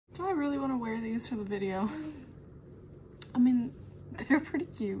these for the video. I mean, they're pretty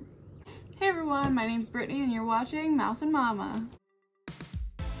cute. Hey everyone, my name's Brittany and you're watching Mouse and Mama.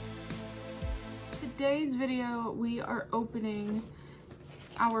 Today's video, we are opening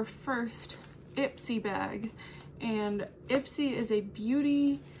our first IPSY bag. And IPSY is a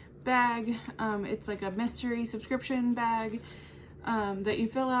beauty bag. It's like a mystery subscription bag that you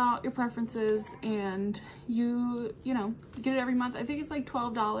fill out your preferences and you know, get it every month. I think it's like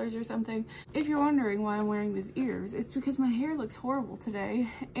 $12 or something. If you're wondering why I'm wearing these ears, it's because my hair looks horrible today,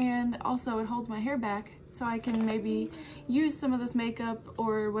 and also it holds my hair back so I can maybe use some of this makeup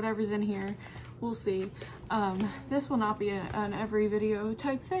or whatever's in here. We'll see. This will not be an every video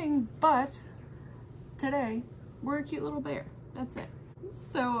type thing, but today we're a cute little bear. That's it.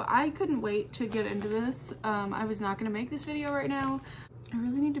 So I couldn't wait to get into this. I was not gonna make this video right now. I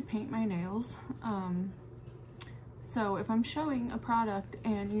really need to paint my nails. So if I'm showing a product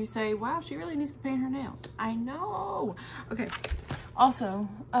and you say, wow, she really needs to paint her nails. I know. Okay. Also,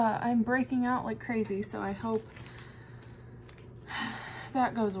 I'm breaking out like crazy, so I hope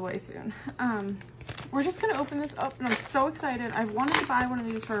that goes away soon. We're just gonna open this up and I'm so excited. I've wanted to buy one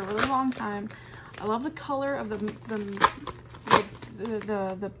of these for a really long time. I love the color of the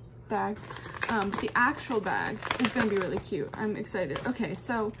bag. The actual bag is going to be really cute. I'm excited. Okay,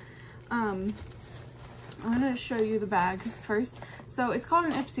 so I'm going to show you the bag first. So it's called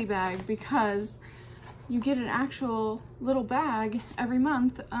an IPSY bag because you get an actual little bag every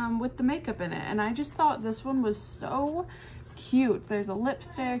month with the makeup in it. And I just thought this one was so cute. There's a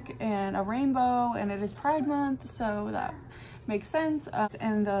lipstick and a rainbow, and it is Pride Month, so that makes sense.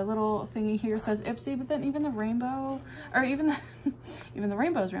 And the little thingy here says IPSY, but then even the rainbow, or even the even the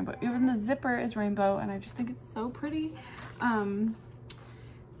rainbow is rainbow, even the zipper is rainbow, and I just think it's so pretty. And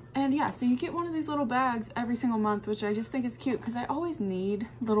yeah, so you get one of these little bags every single month, which I just think is cute because I always need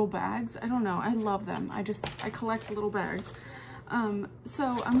little bags. I don't know, I love them. I collect little bags.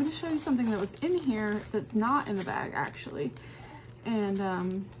 So I'm going to show you something that was in here that's not in the bag actually.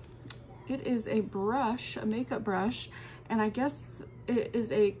 And it is a brush, a makeup brush, and I guess it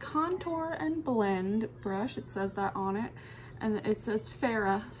is a contour and blend brush. It says that on it, and it says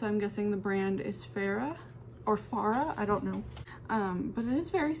Farah, so I'm guessing the brand is Farah or Farah, I don't know. But it is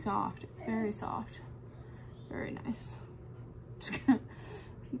very soft. It's very soft, very nice.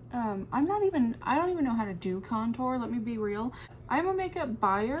 I don't even know how to do contour, let me be real. I'm a makeup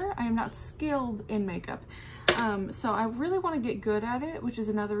buyer, I am not skilled in makeup. So I really want to get good at it, which is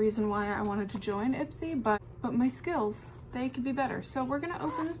another reason why I wanted to join IPSY, but my skills, they could be better. So we're gonna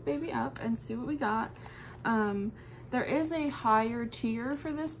open this baby up and see what we got. There is a higher tier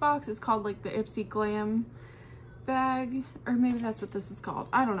for this box. It's called like the IPSY Glam bag, or maybe that's what this is called.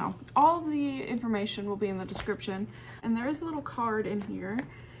 I don't know. All the information will be in the description. And there is a little card in here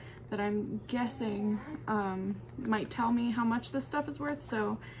that I'm guessing might tell me how much this stuff is worth.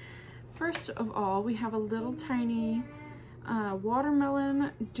 So first of all, we have a little tiny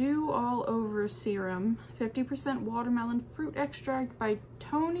watermelon dew all over serum, 50% watermelon fruit extract by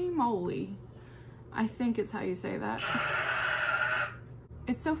Tony Moly. I think is how you say that.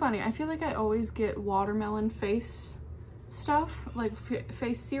 It's so funny. I feel like I always get watermelon face stuff, like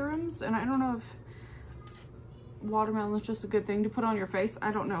face serums, and I don't know if watermelon is just a good thing to put on your face.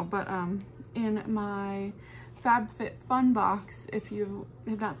 I don't know, but in my FabFitFun box, if you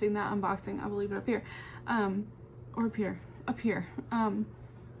have not seen that unboxing, I will leave it up here, or up here.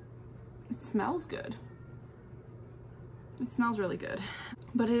 It smells good. It smells really good,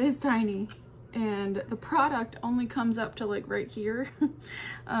 but it is tiny. And the product only comes up to like right here.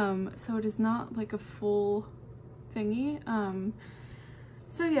 So it is not like a full thingy.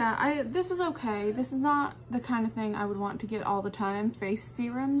 So yeah, this is okay. This is not the kind of thing I would want to get all the time, face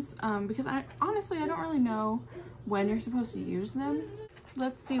serums, because honestly, I don't really know when you're supposed to use them.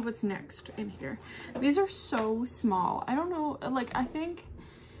 Let's see what's next in here. These are so small. I don't know, like I think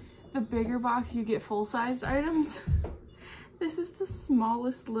the bigger box you get full-sized items. This is the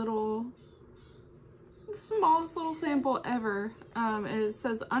smallest little sample ever. And it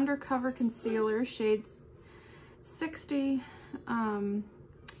says undercover concealer, shades 60, and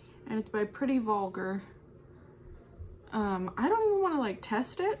it's by Pretty Vulgar. I don't even want to like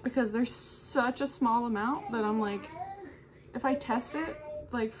test it because there's such a small amount that I'm like, if I test it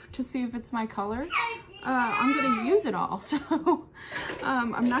like to see if it's my color, I'm gonna use it all. So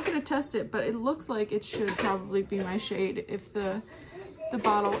I'm not gonna test it, but it looks like it should probably be my shade if the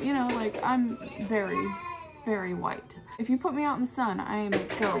bottle, you know, like I'm very, very white. If you put me out in the sun, I am a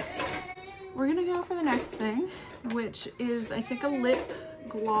ghost. We're gonna go for the next thing, which is I think a lip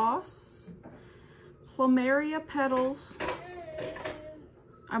gloss, Plumeria Petals.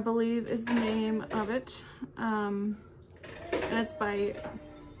 I believe is the name of it. And it's by,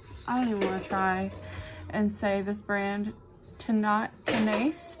 I don't even want to try and say this brand,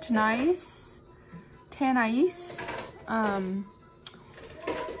 Tanais.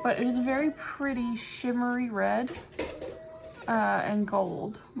 But it is a very pretty shimmery red and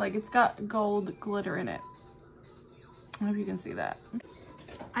gold. Like, it's got gold glitter in it. I hope you can see that.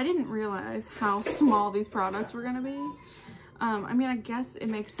 I didn't realize how small these products were gonna be. I mean, I guess it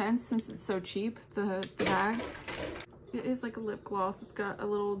makes sense since it's so cheap, the bag. It is like a lip gloss. It's got a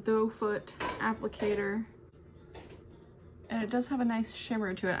little doe foot applicator. And it does have a nice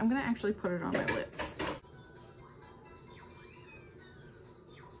shimmer to it. I'm gonna actually put it on my lips.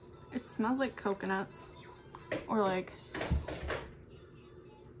 It smells like coconuts, or like,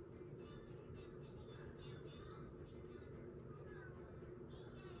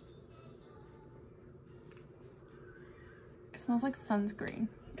 it smells like sunscreen.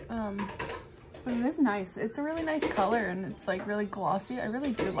 But it is nice. It's a really nice color and it's like really glossy. I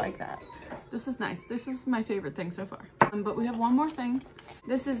really do like that. This is nice. This is my favorite thing so far. But we have one more thing.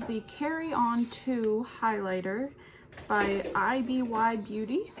 This is the Carry On 2 highlighter by IPSY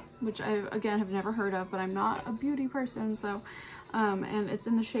Beauty, which I, again, have never heard of, but I'm not a beauty person, so, and it's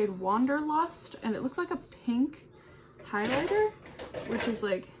in the shade Wanderlust, and it looks like a pink highlighter, which is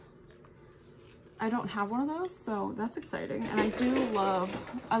like, I don't have one of those, so that's exciting, and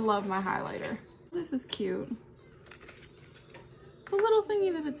I love my highlighter. This is cute. The little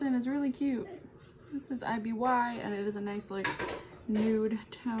thingy that it's in is really cute. This is IPSY, and it is a nice, like, nude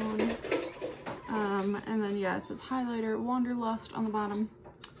tone. And then, yeah, it says highlighter, Wanderlust on the bottom.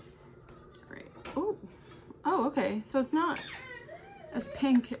 Great. Oh, okay. So it's not as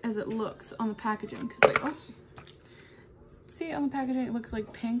pink as it looks on the packaging. Cause like, oh, see on the packaging it looks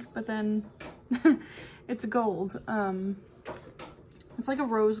like pink, but then it's gold. It's like a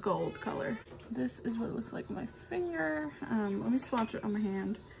rose gold color. This is what it looks like on my finger. Let me swatch it on my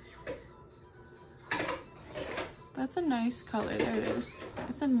hand. That's a nice color. There it is.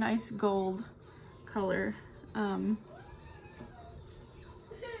 It's a nice gold color.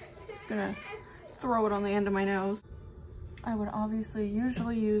 Just gonna throw it on the end of my nose. I would obviously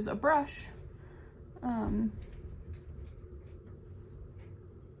usually use a brush.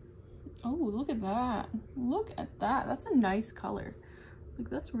 Oh, look at that. Look at that. That's a nice color. Like,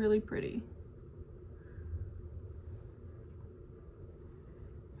 that's really pretty.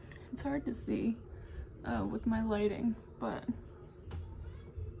 It's hard to see with my lighting, but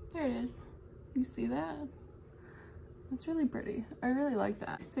there it is. You see that? That's really pretty. I really like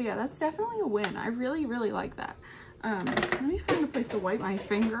that. So yeah, that's definitely a win. I really, really like that. Let me find a place to wipe my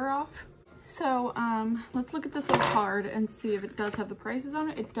finger off. So let's look at this little card and see if it does have the prices on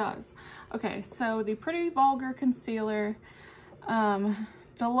it. It does. Okay, so the Pretty Vulgar Concealer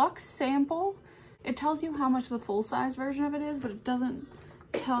Deluxe Sample. It tells you how much the full-size version of it is, but it doesn't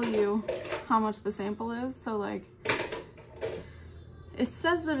tell you how much the sample is. So like, it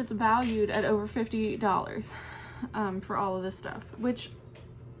says that it's valued at over $50 for all of this stuff, which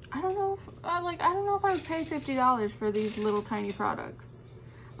I don't know if I don't know if I would pay $50 for these little tiny products.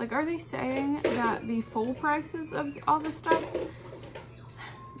 Like, are they saying that the full prices of all this stuff?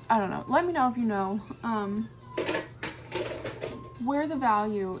 I don't know. Let me know if you know where the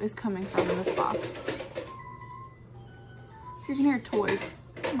value is coming from in this box. You can hear toys.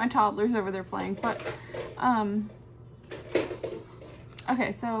 My toddler's over there playing, but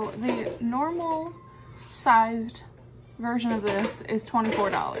okay, so the normal sized version of this is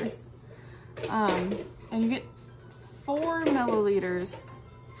 $24. And you get 4 milliliters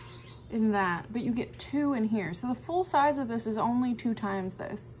in that, but you get 2 in here. So the full size of this is only 2 times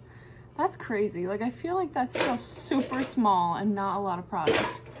this. That's crazy. Like, I feel like that's still super small and not a lot of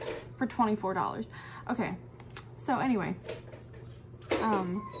product for $24. Okay, so anyway,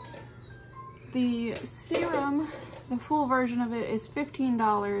 the serum, the full version of it is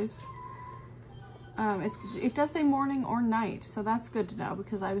 $15. It does say morning or night, so that's good to know,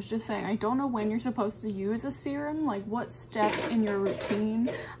 because I was just saying, I don't know when you're supposed to use a serum, like what step in your routine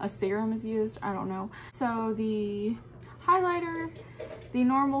a serum is used, I don't know. So the highlighter, the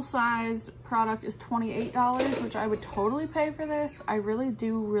normal size product is $28, which I would totally pay for this. I really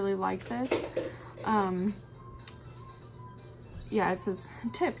do really like this. Yeah, it says,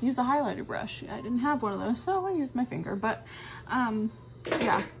 tip, use a highlighter brush. I didn't have one of those, so I used my finger, but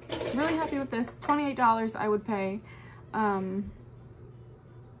yeah, really happy with this. $28 I would pay. And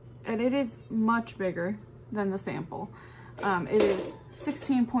it is much bigger than the sample. It is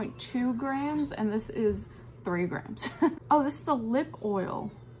 16.2 grams, and this is 3 grams. Oh, this is a lip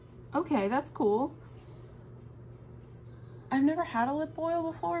oil. Okay, that's cool. I've never had a lip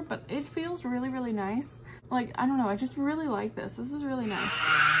oil before, but it feels really, really nice. Like, I don't know, I just really like this. This is really nice.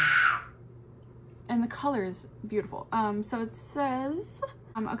 And the color is beautiful. So it says,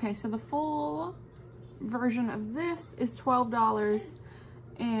 okay, so the full version of this is $12,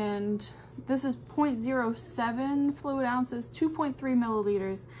 and this is 0.07 fluid ounces, 2.3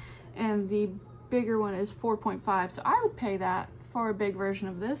 milliliters, and the bigger one is 4.5. So I would pay that for a big version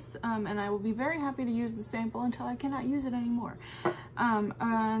of this, and I will be very happy to use the sample until I cannot use it anymore.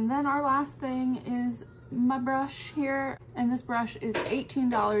 And then our last thing is my brush here, and this brush is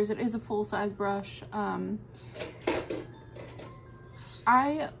 $18. It is a full-size brush.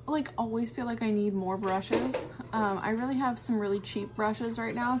 I like always feel like I need more brushes. I really have some really cheap brushes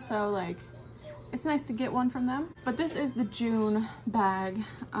right now, so like it's nice to get one from them. But this is the June bag.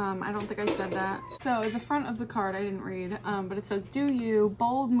 I don't think I said that. So the front of the card I didn't read, but it says, "Do you,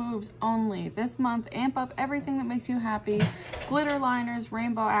 bold moves only. This month, amp up everything that makes you happy. Glitter liners,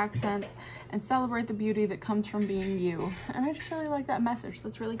 rainbow accents, and celebrate the beauty that comes from being you." And I just really like that message.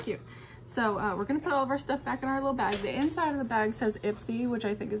 That's really cute. So we're gonna put all of our stuff back in our little bag. The inside of the bag says IPSY, which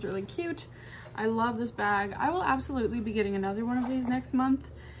I think is really cute. I love this bag. I will absolutely be getting another one of these next month.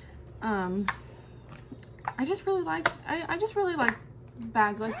 I just really like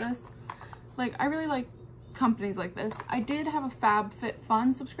bags like this. Like, I really like companies like this. I did have a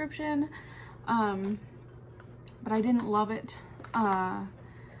FabFitFun subscription, but I didn't love it.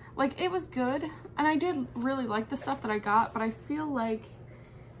 Like, it was good, and I did really like the stuff that I got, but I feel like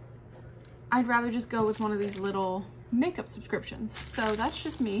I'd rather just go with one of these little makeup subscriptions. So that's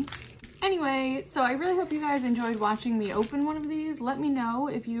just me. Anyway, so I really hope you guys enjoyed watching me open one of these. Let me know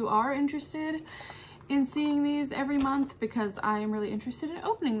if you are interested in seeing these every month, because I am really interested in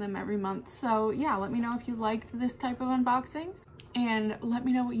opening them every month. So yeah, let me know if you liked this type of unboxing, and let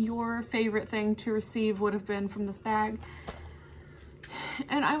me know what your favorite thing to receive would have been from this bag.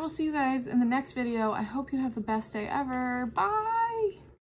 And I will see you guys in the next video. I hope you have the best day ever. Bye!